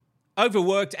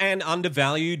Overworked and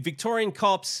undervalued, Victorian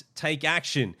cops take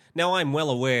action. Now, I'm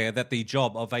well aware that the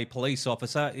job of a police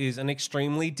officer is an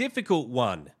extremely difficult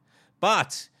one.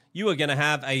 But you are going to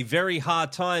have a very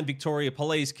hard time, Victoria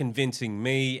Police, convincing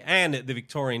me and the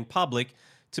Victorian public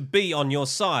to be on your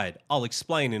side. I'll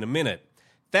explain in a minute.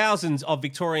 Thousands of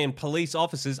Victorian police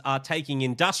officers are taking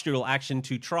industrial action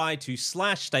to try to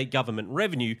slash state government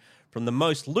revenue from the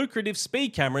most lucrative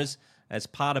speed cameras as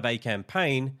part of a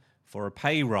campaign for a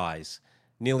pay rise.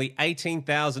 Nearly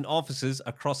 18,000 officers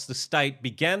across the state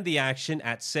began the action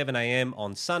at 7 a.m.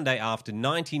 on Sunday after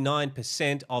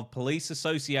 99% of Police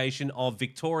Association of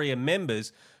Victoria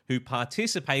members who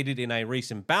participated in a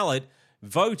recent ballot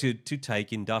voted to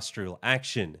take industrial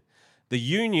action. The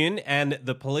union and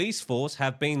the police force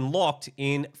have been locked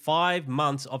in 5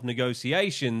 months of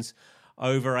negotiations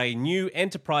over a new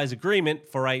enterprise agreement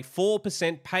for a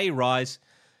 4% pay rise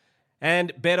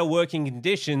and better working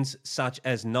conditions such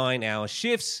as 9-hour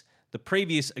shifts. The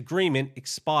previous agreement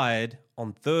expired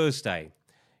on Thursday.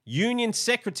 Union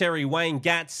Secretary Wayne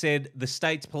Gatt said the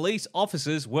state's police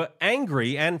officers were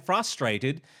angry and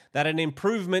frustrated that an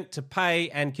improvement to pay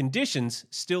and conditions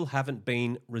still haven't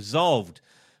been resolved.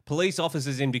 Police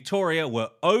officers in Victoria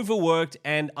were overworked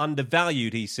and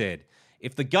undervalued, he said.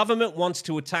 If the government wants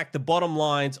to attack the bottom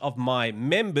lines of my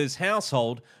members'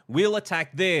 household, we'll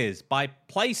attack theirs by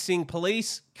placing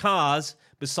police cars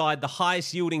beside the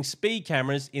highest yielding speed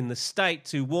cameras in the state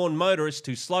to warn motorists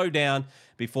to slow down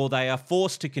before they are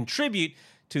forced to contribute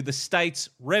to the state's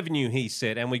revenue, he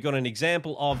said. And we got an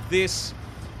example of this,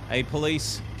 a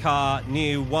police car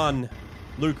near one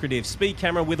lucrative speed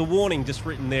camera with a warning just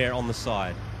written there on the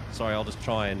side. Sorry, I'll just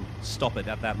try and stop it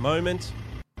at that moment.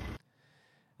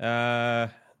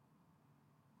 Can't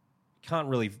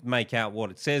really make out what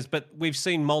it says, but we've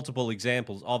seen multiple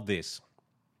examples of this.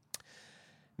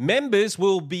 Members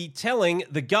will be telling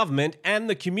the government and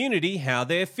the community how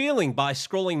they're feeling by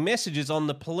scrolling messages on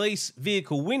the police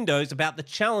vehicle windows about the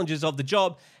challenges of the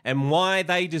job and why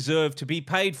they deserve to be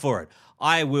paid for it.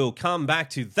 I will come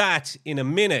back to that in a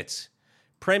minute.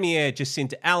 Premier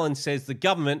Jacinta Allen says the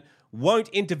government won't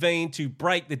intervene to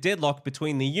break the deadlock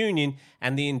between the union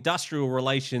and the Industrial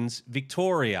Relations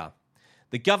Victoria.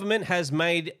 The government has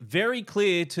made very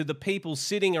clear to the people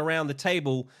sitting around the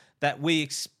table that we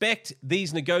expect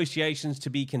these negotiations to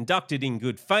be conducted in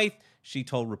good faith, she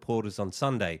told reporters on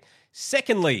Sunday.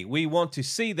 Secondly, we want to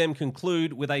see them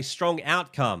conclude with a strong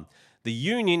outcome. The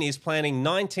union is planning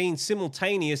 19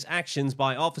 simultaneous actions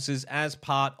by officers as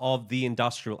part of the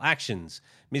industrial actions.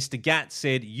 Mr. Gatt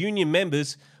said union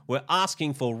members were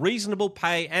asking for reasonable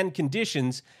pay and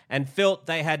conditions and felt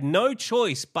they had no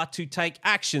choice but to take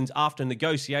actions after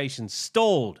negotiations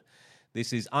stalled.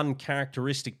 This is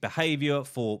uncharacteristic behaviour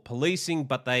for policing,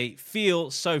 but they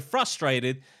feel so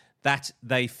frustrated that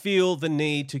they feel the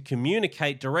need to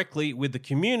communicate directly with the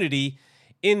community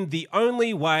in the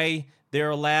only way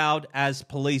they're allowed as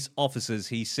police officers,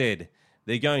 he said.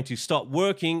 They're going to stop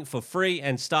working for free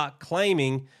and start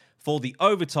claiming for the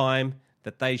overtime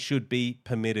that they should be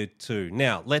permitted to.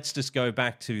 Now, let's just go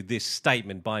back to this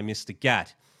statement by Mr.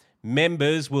 Gatt.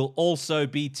 Members will also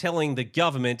be telling the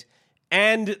government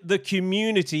and the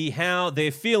community how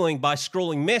they're feeling by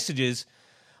scrolling messages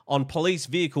on police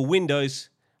vehicle windows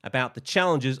about the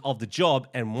challenges of the job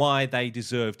and why they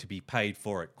deserve to be paid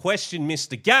for it. Question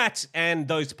Mr. Gatt and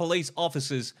those police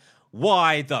officers,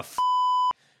 why the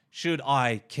should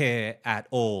I care at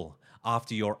all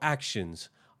after your actions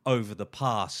over the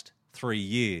past 3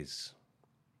 years?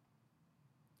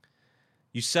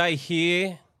 You say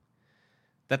here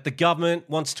that the government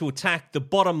wants to attack the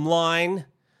bottom line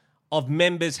of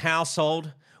members'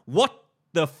 household. What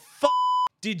the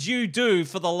did you do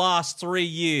for the last 3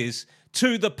 years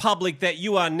to the public that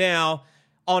you are now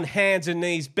on hands and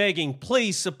knees begging,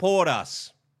 please support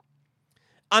us?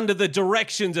 Under the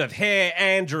directions of Hare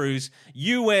Andrews,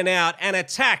 you went out and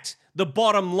attacked the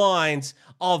bottom lines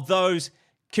of those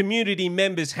community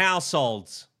members'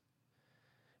 households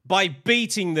by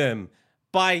beating them,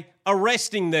 by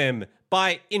arresting them,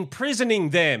 by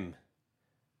imprisoning them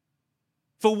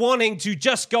for wanting to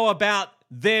just go about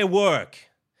their work.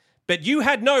 But you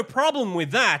had no problem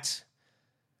with that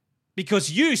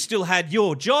because you still had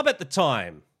your job at the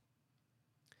time.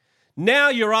 Now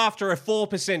you're after a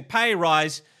 4% pay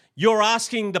rise. You're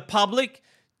asking the public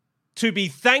to be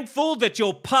thankful that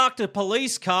you're parked a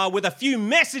police car with a few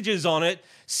messages on it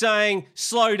saying,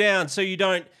 slow down so you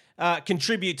don't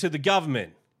contribute to the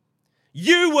government.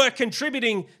 You were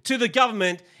contributing to the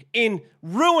government in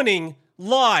ruining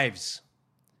lives.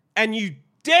 And you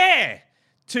dare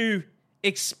to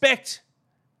expect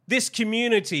this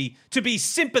community to be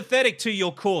sympathetic to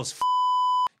your cause.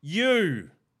 you.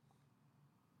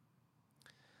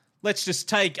 Let's just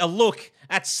take a look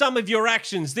at some of your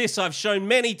actions. This I've shown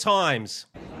many times.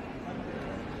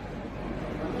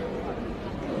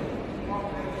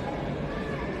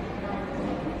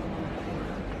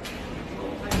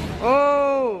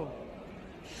 Oh,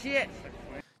 shit.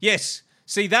 Yes,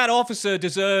 see, that officer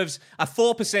deserves a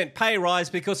 4% pay rise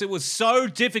because it was so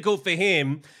difficult for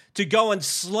him to go and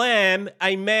slam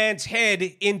a man's head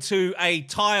into a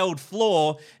tiled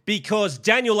floor because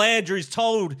Daniel Andrews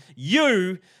told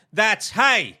you that,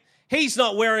 hey, he's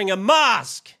not wearing a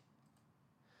mask.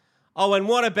 Oh, and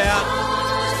what about...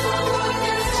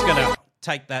 Just gonna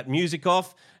take that music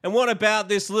off. And what about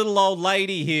this little old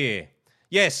lady here?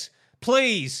 Yes,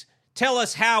 please tell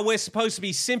us how we're supposed to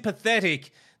be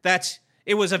sympathetic that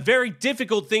it was a very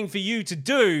difficult thing for you to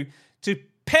do to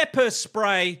pepper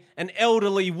spray an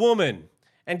elderly woman.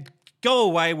 And go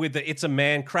away with the "it's a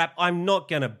man" crap. I'm not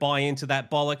going to buy into that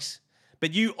bollocks.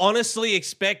 But you honestly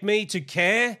expect me to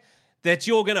care that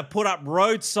you're going to put up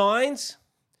road signs?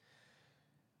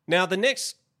 Now, the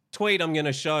next tweet I'm going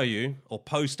to show you, or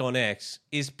post on X,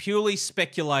 is purely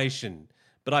speculation.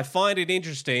 But I find it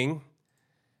interesting,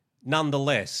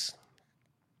 nonetheless,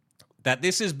 that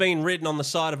this has been written on the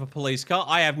side of a police car.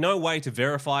 I have no way to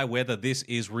verify whether this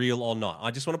is real or not. I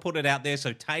just want to put it out there,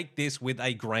 so take this with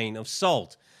a grain of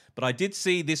salt. But I did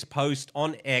see this post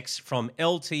on X from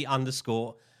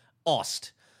LT_Ost.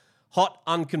 Hot,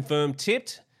 unconfirmed,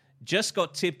 tipped. Just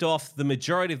got tipped off the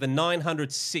majority of the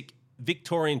 900 sick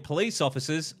Victorian police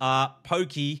officers are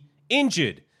pokey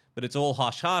injured. But it's all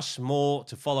hush-hush, more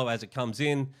to follow as it comes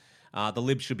in. The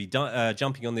Libs should be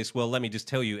jumping on this. Well, let me just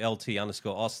tell you,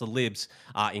 LT_Ost, the Libs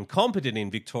are incompetent in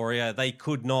Victoria. They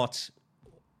could not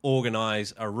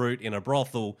organise a route in a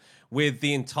brothel with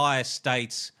the entire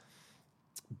state's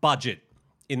budget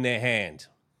in their hand.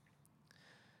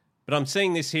 But I'm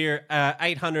seeing this here,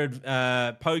 800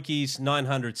 pokies,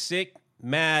 900 sick,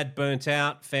 mad, burnt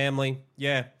out, family.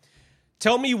 Yeah.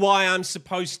 Tell me why I'm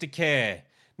supposed to care.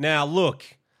 Now,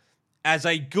 look, as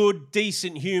a good,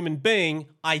 decent human being,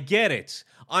 I get it.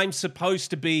 I'm supposed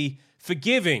to be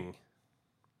forgiving.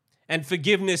 And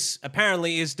forgiveness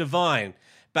apparently is divine.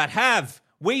 But have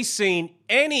we seen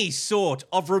any sort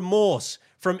of remorse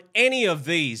from any of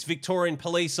these Victorian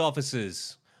police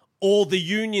officers or the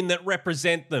union that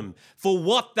represent them for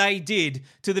what they did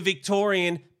to the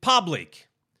Victorian public?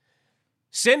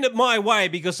 Send it my way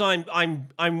because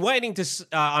I'm waiting to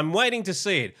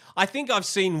see it. I think I've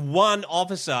seen one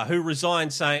officer who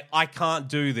resigned saying, "I can't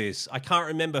do this." I can't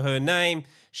remember her name.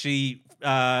 She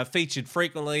featured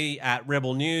frequently at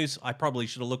Rebel News. I probably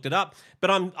should have looked it up,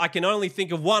 but I can only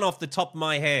think of one off the top of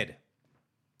my head.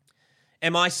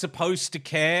 Am I supposed to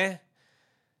care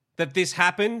that this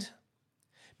happened?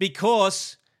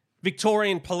 Because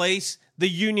Victorian Police, the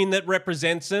union that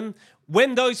represents them,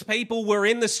 when those people were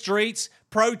in the streets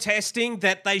protesting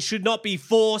that they should not be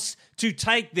forced to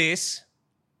take this,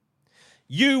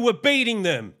 you were beating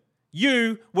them.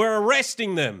 You were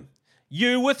arresting them.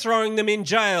 You were throwing them in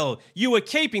jail. You were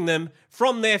keeping them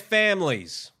from their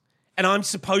families. And I'm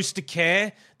supposed to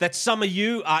care that some of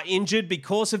you are injured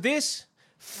because of this?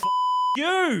 F***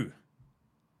 you.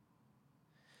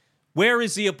 Where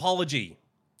is the apology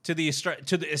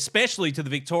especially to the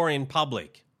Victorian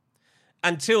public?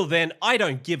 Until then, I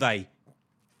don't give a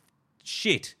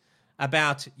shit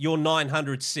about your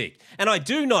 900 sick. And I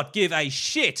do not give a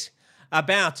shit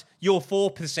about your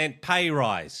 4% pay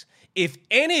rise. If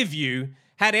any of you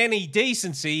had any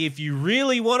decency, if you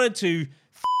really wanted to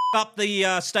f*** up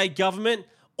the state government,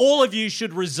 all of you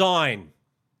should resign.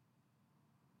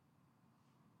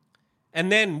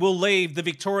 And then we'll leave the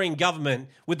Victorian government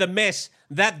with the mess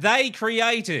that they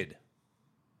created.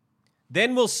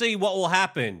 Then we'll see what will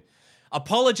happen.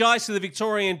 Apologise to the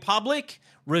Victorian public,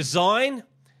 resign,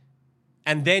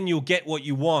 and then you'll get what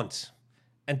you want.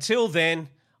 Until then,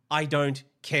 I don't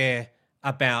care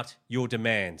about your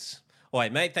demands. All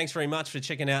right, mate, thanks very much for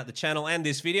checking out the channel and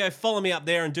this video. Follow me up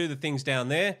there and do the things down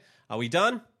there. Are we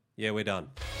done? Yeah, we're done.